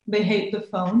phone. They hate the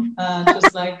phone,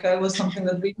 just like it was something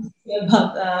that we said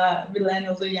about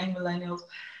millennials or young millennials.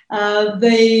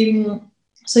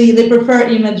 They prefer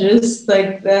images.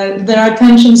 Like their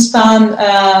attention span,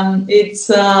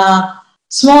 it's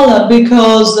smaller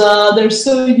because they're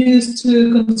so used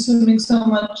to consuming so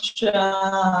much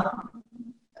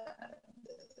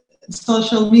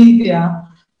social media,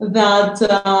 that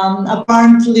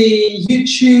apparently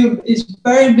YouTube is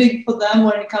very big for them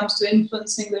when it comes to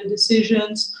influencing their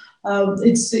decisions.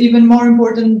 It's even more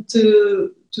important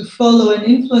to follow an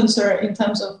influencer in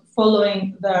terms of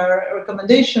following their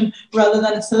recommendation rather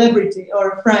than a celebrity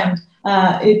or a friend.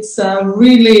 It's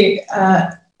really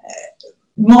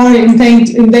more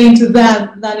ingrained to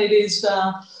them than it is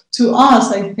to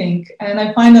us, I think. And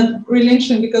I find that really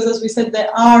interesting because, as we said,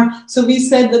 we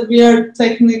said that we are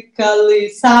technically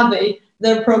savvy.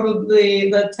 They're probably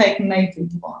the tech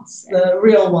native ones, the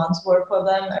real ones, where for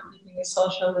them everything is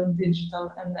social and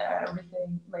digital and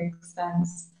everything makes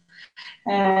sense.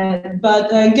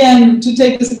 But again, to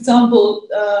take this example,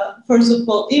 first of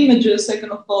all, images,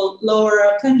 second of all,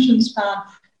 lower attention span.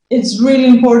 It's really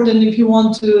important if you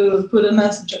want to put a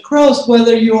message across,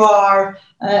 whether you are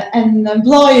an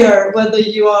employer, whether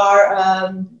you are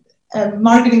a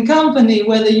marketing company,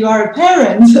 whether you are a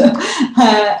parent,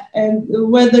 and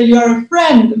whether you are a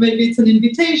friend. Maybe it's an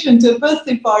invitation to a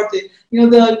birthday party.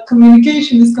 The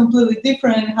communication is completely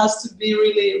different. It has to be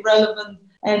really relevant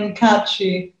and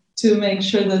catchy to make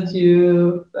sure that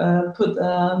you put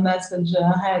a message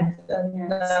ahead. And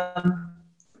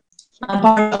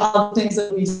part of the things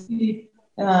that we see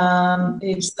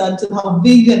is that how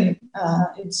vegan,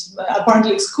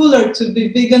 apparently it's cooler to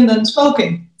be vegan than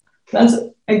smoking. That's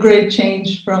a great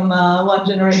change from one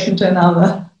generation to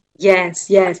another. Yes.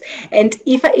 And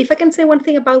if I can say one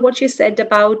thing about what you said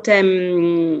about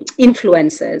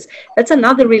influencers, that's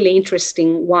another really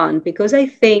interesting one, because I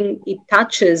think it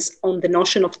touches on the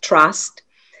notion of trust.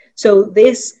 So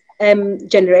this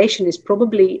generation is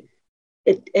probably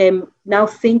now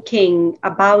thinking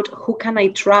about who can I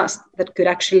trust that could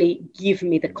actually give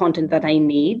me the content that I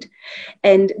need.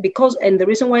 And the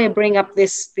reason why I bring up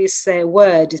this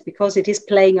word is because it is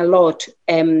playing a lot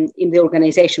in the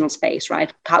organizational space,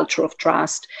 right? Culture of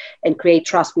trust, and create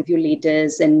trust with your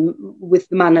leaders and with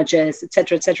the managers,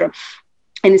 etc., etc.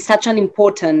 And it's such an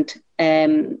important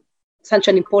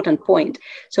point.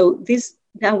 So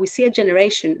now we see a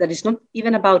generation that is not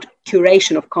even about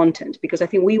curation of content, because I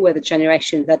think we were the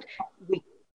generation that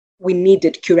we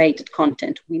needed curated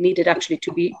content. We needed actually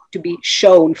to be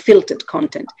shown filtered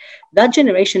content. That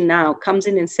generation now comes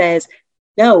in and says,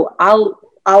 no, I'll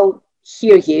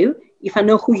hear you if I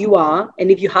know who you are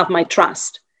and if you have my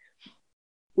trust,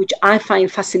 which I find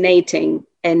fascinating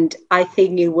And I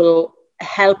think it will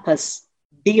help us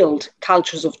build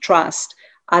cultures of trust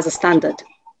as a standard.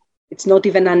 It's not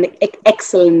even an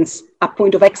excellence, a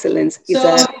point of excellence. It's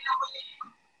a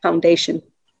foundation.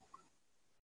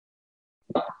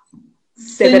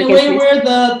 So in a way, we're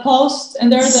the post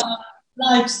and they're the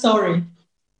life story.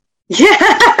 Yeah,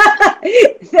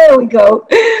 there we go.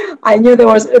 I knew there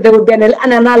would be an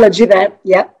analogy there.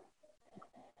 Yeah.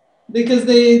 Because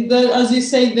they, as you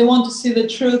say, they want to see the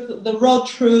truth, the raw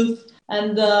truth,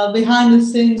 and behind the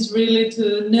scenes, really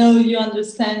to know you,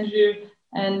 understand you,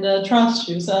 and trust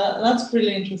you. So that's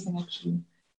really interesting, actually.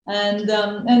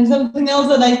 And something else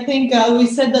that I think we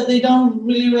said that they don't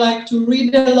really like to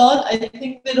read a lot. I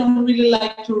think they don't really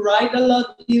like to write a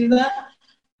lot either.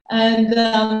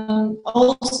 And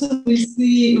also we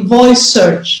see voice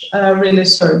search really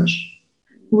surge.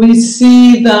 We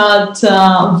see that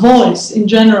voice in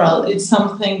general is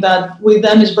something that with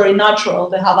them is very natural.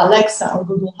 They have Alexa or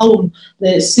Google Home,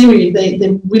 the Siri.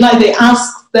 They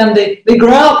ask them. They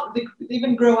grow up. They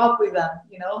even grow up with them,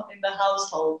 you know, in the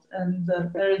household. And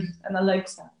there is an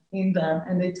Alexa in there,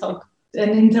 and they talk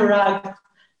and interact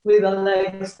with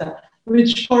Alexa.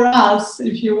 Which for us,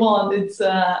 if you want, it's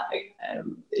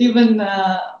even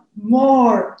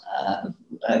more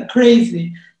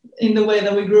crazy in the way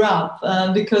that we grew up,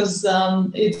 because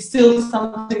it's still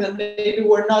something that maybe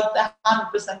we're not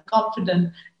 100%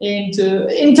 confident in to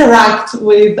interact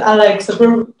with Alexa.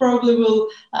 Probably we'll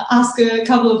ask a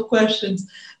couple of questions,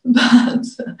 but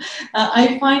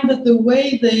I find that the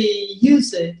way they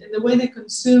use it and the way they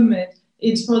consume it,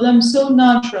 it's for them so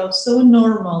natural, so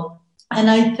normal. And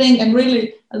I think, and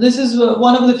really, this is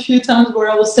one of the few times where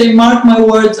I will say, mark my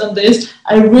words on this,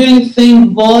 I really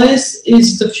think voice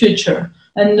is the future.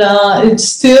 And it's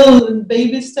still in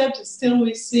baby steps. It's still,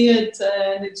 we see it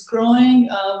and it's growing.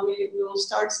 We will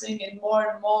start seeing it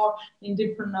more and more in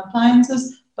different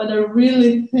appliances. But I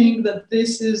really think that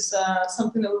this is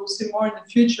something that we'll see more in the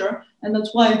future. And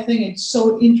that's why I think it's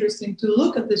so interesting to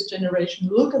look at this generation,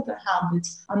 look at their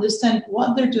habits, understand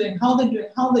what they're doing, how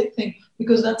they think,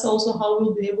 because that's also how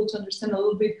we'll be able to understand a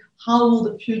little bit how will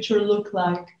the future look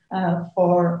like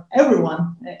for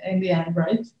everyone in the end,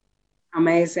 right?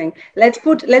 Amazing. Let's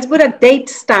put a date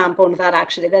stamp on that,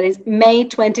 actually. That is May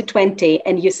 2020.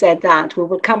 And you said that. We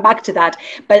will come back to that.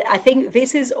 But I think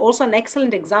this is also an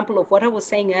excellent example of what I was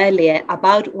saying earlier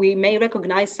about we may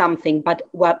recognize something, but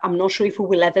I'm not sure if we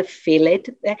will ever feel it.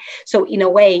 So in a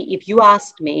way, if you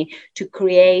asked me to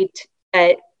create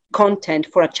content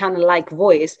for a channel like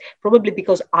Voice, probably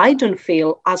because I don't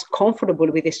feel as comfortable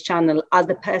with this channel as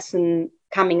the person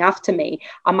coming after me,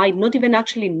 I might not even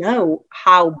actually know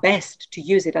how best to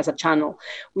use it as a channel,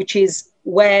 which is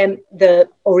where the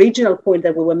original point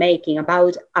that we were making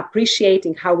about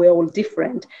appreciating how we're all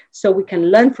different so we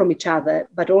can learn from each other,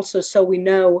 but also so we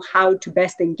know how to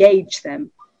best engage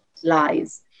them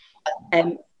lies.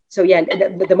 So yeah,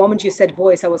 the moment you said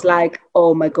Voice, I was like,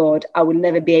 oh my God, I will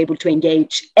never be able to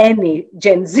engage any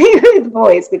Gen Z with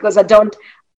Voice because I don't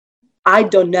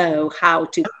know how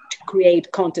to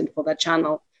create content for that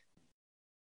channel.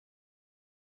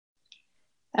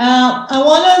 I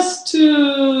want us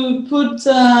to put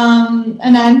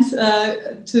an end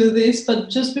to this, but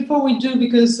just before we do,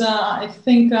 because I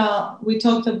think we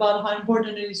talked about how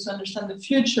important it is to understand the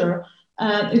future.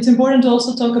 It's important to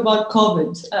also talk about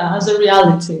COVID as a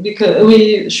reality, because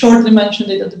we shortly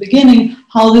mentioned it at the beginning,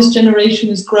 how this generation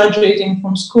is graduating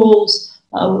from schools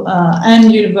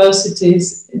and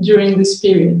universities during this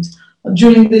period,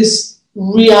 during this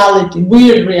reality,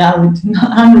 weird reality,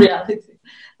 not unreality.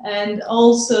 And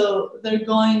also they're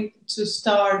going to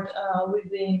start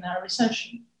within a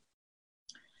recession.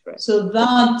 Right. So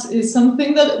that is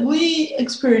something that we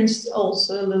experienced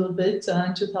also a little bit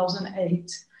in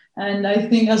 2008. And I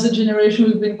think as a generation,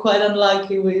 we've been quite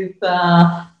unlucky with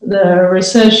the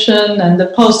recession and the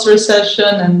post-recession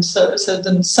and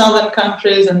certain southern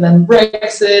countries and then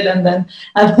Brexit. And then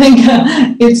I think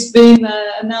it's been,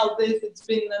 it's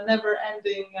been a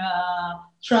never-ending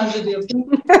tragedy of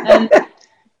things.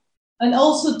 And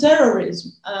also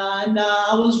terrorism. And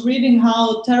I was reading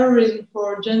how terrorism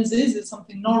for Gen Z is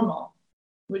something normal,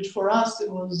 which for us,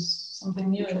 it was something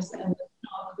new. And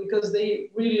because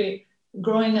they really,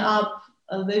 growing up,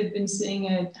 they've been seeing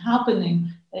it happening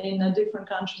in different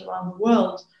countries around the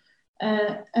world.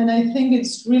 And I think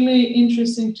it's really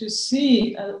interesting to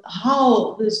see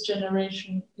how this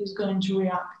generation is going to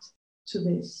react to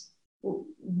this.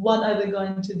 What are they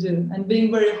going to do? And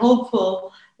being very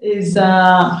hopeful is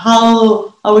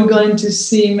how are we going to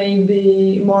see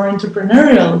maybe more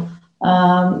entrepreneurial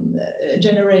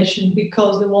generation,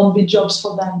 because there won't be jobs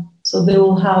for them. So they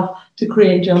will have to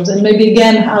create jobs. And maybe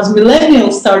again, as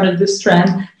millennials started this trend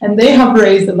and they have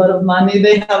raised a lot of money,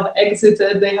 they have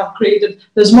exited, they have created,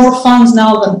 there's more funds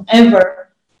now than ever.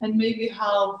 And maybe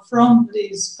how from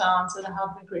these funds that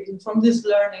have been created, from these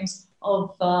learnings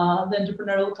of the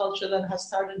entrepreneurial culture that has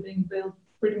started being built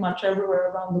pretty much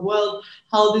everywhere around the world,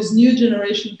 how this new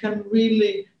generation can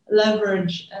really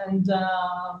leverage and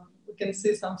we can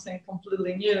see something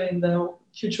completely new in the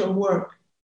future of work.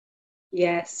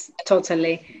 Yes,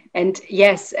 totally. And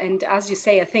yes, and as you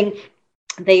say, I think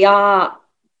they are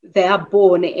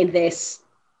born in this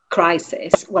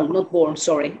crisis. Well, not born,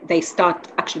 sorry. They start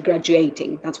actually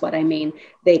graduating. That's what I mean.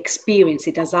 They experience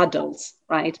it as adults,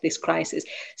 right? This crisis.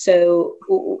 So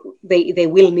they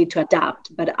will need to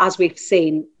adapt. But as we've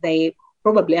seen, they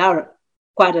probably are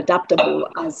quite adaptable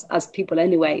as people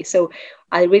anyway. So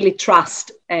I really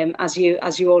trust, as you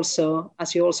also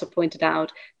pointed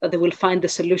out, that they will find the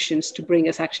solutions to bring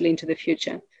us actually into the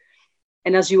future.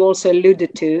 And as you also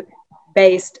alluded to,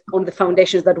 based on the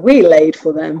foundations that we laid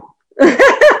for them.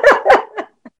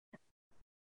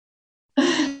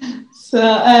 So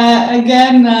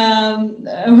again,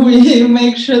 we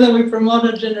make sure that we promote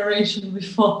our generation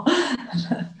before.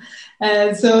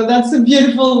 So that's a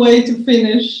beautiful way to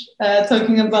finish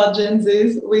talking about Gen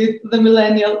Zs with the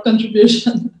millennial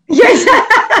contribution. Yes.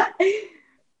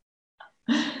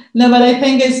 No, but I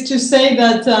think it's to say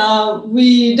that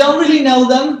we don't really know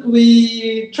them.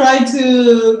 We try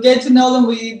to get to know them.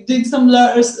 We did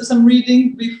some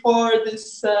reading before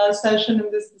this session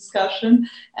and this discussion.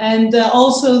 And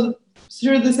also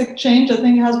through this exchange, I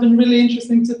think it has been really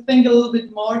interesting to think a little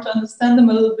bit more, to understand them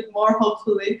a little bit more,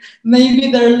 hopefully.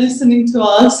 Maybe they're listening to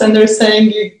us and they're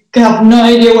saying, you have no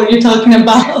idea what you're talking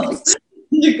about.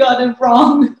 You got it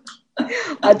wrong.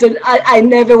 I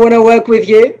never want to work with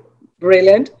you.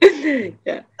 Brilliant.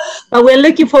 Yeah. But we're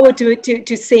looking forward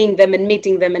to seeing them and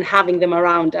meeting them and having them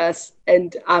around us.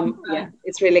 And yeah,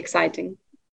 it's really exciting.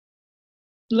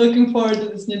 Looking forward to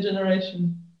this new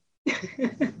generation.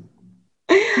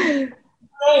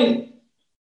 Great.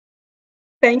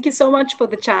 Thank you so much for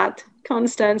the chat,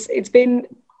 Constance. It's been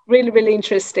really, really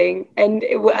interesting. And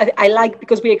I like,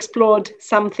 because we explored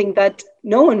something that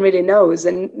no one really knows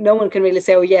and no one can really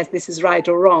say, oh, yes, this is right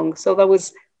or wrong. So that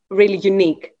was really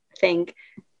unique, I think,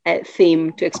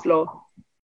 theme to explore.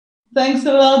 Thanks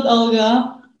a lot,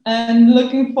 Olga. And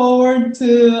looking forward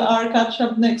to our catch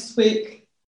up next week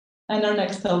and our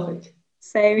next topic.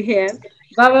 Same here.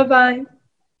 Bye.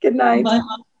 Good night. Bye.